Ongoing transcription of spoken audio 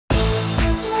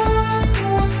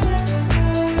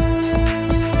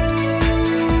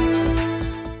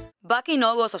Back in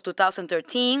August of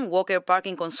 2013, Walker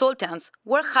Parking Consultants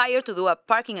were hired to do a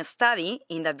parking study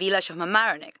in the Village of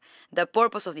Mamaroneck. The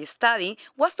purpose of this study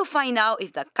was to find out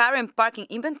if the current parking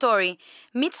inventory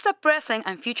meets the present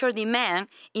and future demand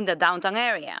in the downtown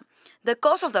area. The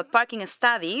cost of the parking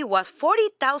study was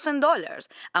 $40,000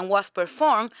 and was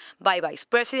performed by Vice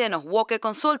President of Walker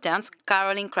Consultants,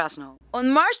 Carolyn Krasnow.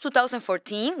 On March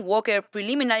 2014, Walker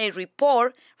preliminary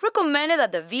report recommended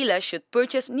that the village should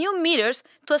purchase new meters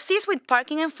to assist with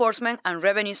parking enforcement and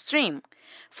revenue stream.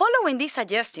 Following this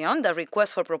suggestion, the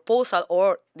request for proposal,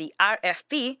 or the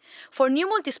RFP, for new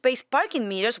multi-space parking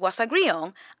meters was agreed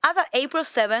on at the April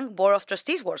 7 Board of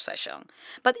Trustees work session.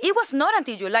 But it was not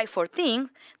until July 14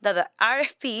 that the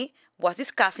RFP was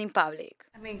discussed in public.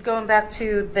 I mean, going back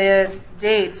to the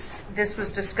dates, this was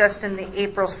discussed in the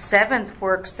April 7th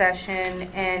work session,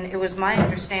 and it was my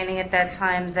understanding at that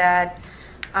time that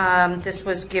this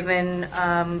was given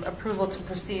approval to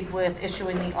proceed with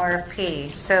issuing the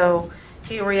RFP. So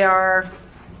here we are,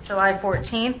 July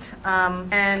 14th,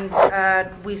 and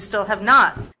we still have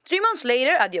not. 3 months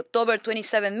later, at the October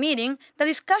 27 meeting, the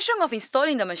discussion of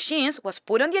installing the machines was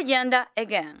put on the agenda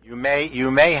again. You may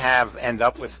end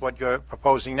up with what you're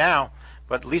proposing now,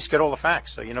 but at least get all the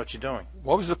facts so you know what you're doing.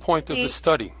 What was the point of the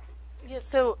study? Yeah,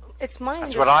 so it's my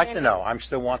That's what I'd like to know. I'm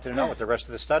still wanting to know what the rest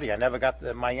of the study. I never got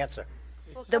my answer.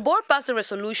 The board passed a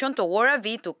resolution to award a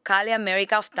bid to Cali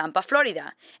America of Tampa,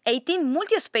 Florida. 18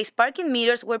 multi-space parking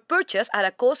meters were purchased at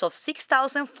a cost of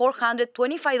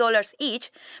 $6,425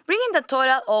 each, bringing the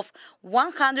total of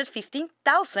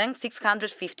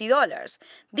 $115,650.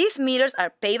 These meters are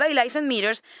pay-by-license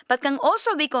meters, but can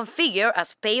also be configured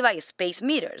as pay-by-space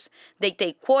meters. They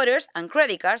take quarters and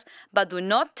credit cards, but do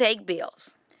not take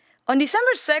bills. On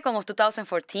December 2nd of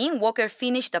 2014, Walker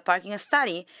finished the parking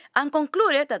study and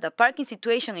concluded that the parking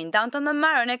situation in downtown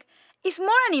Mamaroneck is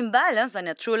more an imbalance than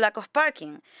a true lack of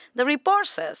parking. The report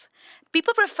says,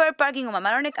 people prefer parking on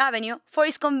Mamaroneck Avenue for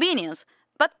its convenience,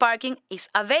 but parking is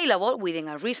available within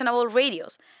a reasonable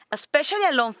radius, especially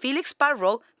along Felix Park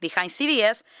Road behind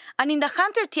CVS and in the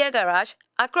Hunter Tier Garage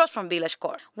across from Village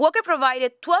Court. Walker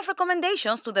provided 12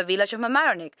 recommendations to the Village of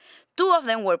Mamaroneck. 2 of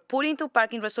them were put into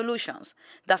parking resolutions.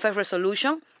 The first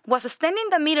resolution was extending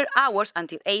the meter hours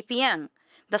until 8 p.m.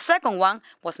 The second one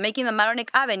was making Mamaroneck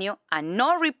Avenue a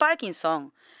no reparking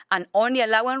zone and only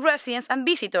allowing residents and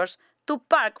visitors to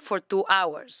park for 2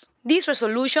 hours. These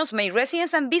resolutions made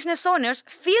residents and business owners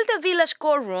fill the Village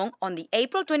courtroom on the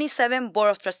April 27 Board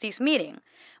of Trustees meeting.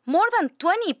 More than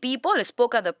 20 people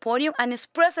spoke at the podium and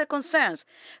expressed their concerns.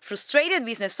 Frustrated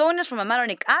business owners from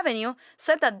Mamaroneck Avenue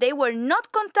said that they were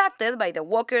not contacted by the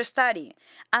Walker study,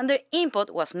 and their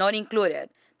input was not included.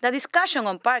 The discussion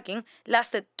on parking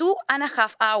lasted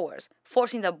 2.5 hours,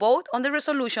 forcing the vote on the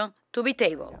resolution to be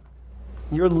tabled.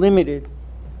 You're limited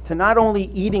to not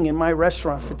only eating in my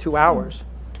restaurant for 2 hours,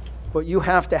 but you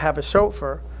have to have a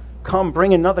chauffeur come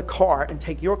bring another car and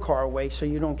take your car away so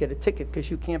you don't get a ticket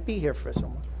because you can't be here for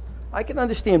someone. I can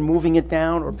understand moving it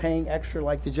down or paying extra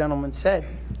like the gentleman said.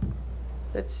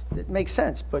 That makes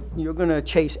sense, but you're going to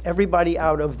chase everybody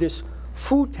out of this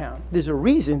food town. There's a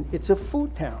reason it's a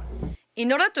food town. In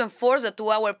order to enforce the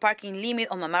 2-hour parking limit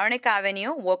on Mamaroneck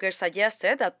Avenue, Walker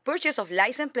suggested the purchase of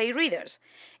license plate readers.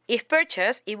 If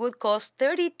purchased, it would cost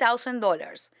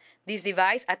 $30,000. This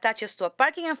device attaches to a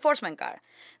parking enforcement car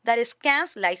that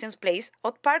scans license plates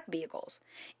of parked vehicles.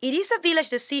 It is a village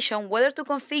decision whether to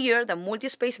configure the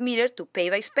multi-space meter to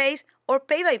pay-by-space or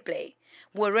pay-by-play,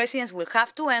 where residents will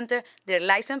have to enter their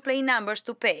license plate numbers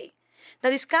to pay.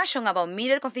 The discussion about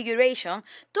meter configuration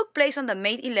took place on the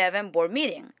May 11 board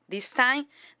meeting. This time,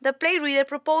 the plate reader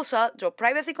proposal drew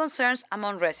privacy concerns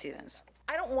among residents.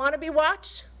 I don't want to be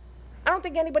watched. I don't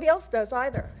think anybody else does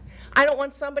either. I don't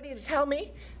want somebody to tell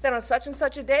me that on such and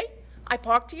such a day, I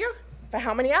parked here for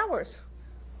how many hours?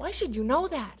 Why should you know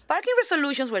that? Parking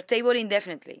resolutions were tabled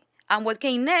indefinitely, and what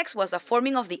came next was the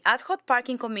forming of the Ad Hoc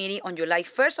Parking Committee on July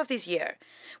 1st of this year.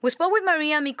 We spoke with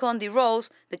Maria Micon-DeRose,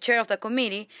 the chair of the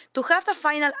committee, to have the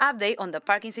final update on the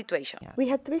parking situation. We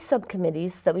had 3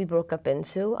 subcommittees that we broke up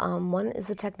into. One is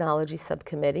the Technology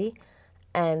Subcommittee,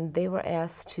 and they were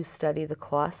asked to study the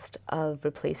cost of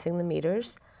replacing the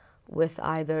meters with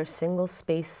either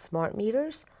single-space smart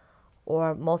meters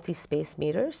or multi-space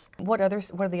meters. What are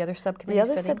the other subcommittees?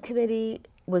 The other subcommittee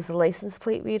was the license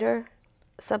plate reader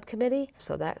subcommittee.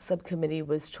 So that subcommittee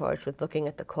was charged with looking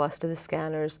at the cost of the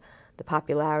scanners, the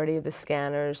popularity of the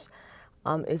scanners,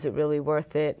 is it really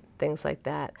worth it, things like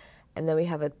that. And then we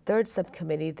have a third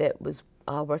subcommittee that was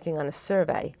working on a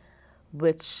survey,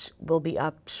 which will be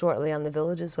up shortly on the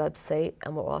Village's website,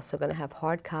 and we're also going to have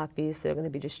hard copies that are going to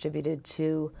be distributed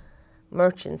to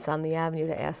merchants on the avenue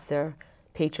to ask their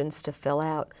patrons to fill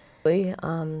out. You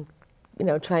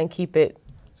know, try and keep it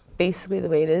basically the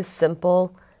way it is,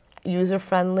 simple,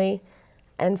 user-friendly,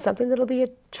 and something that'll be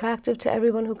attractive to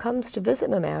everyone who comes to visit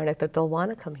Mamaroneck, that they'll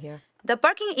want to come here. The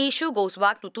parking issue goes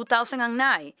back to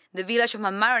 2009. The Village of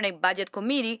Mamaroneck Budget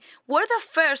Committee were the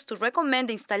first to recommend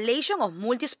the installation of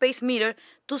multi-space meter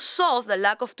to solve the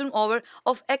lack of turnover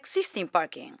of existing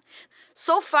parking.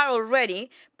 So far already,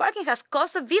 parking has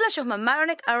cost the Village of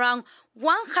Mamaroneck around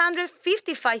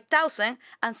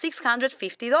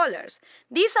 $155,650.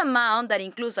 This amount that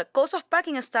includes the cost of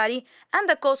parking study and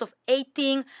the cost of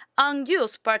 18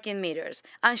 unused parking meters.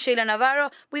 And Sheyla Navarro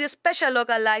with a special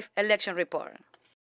local live election report.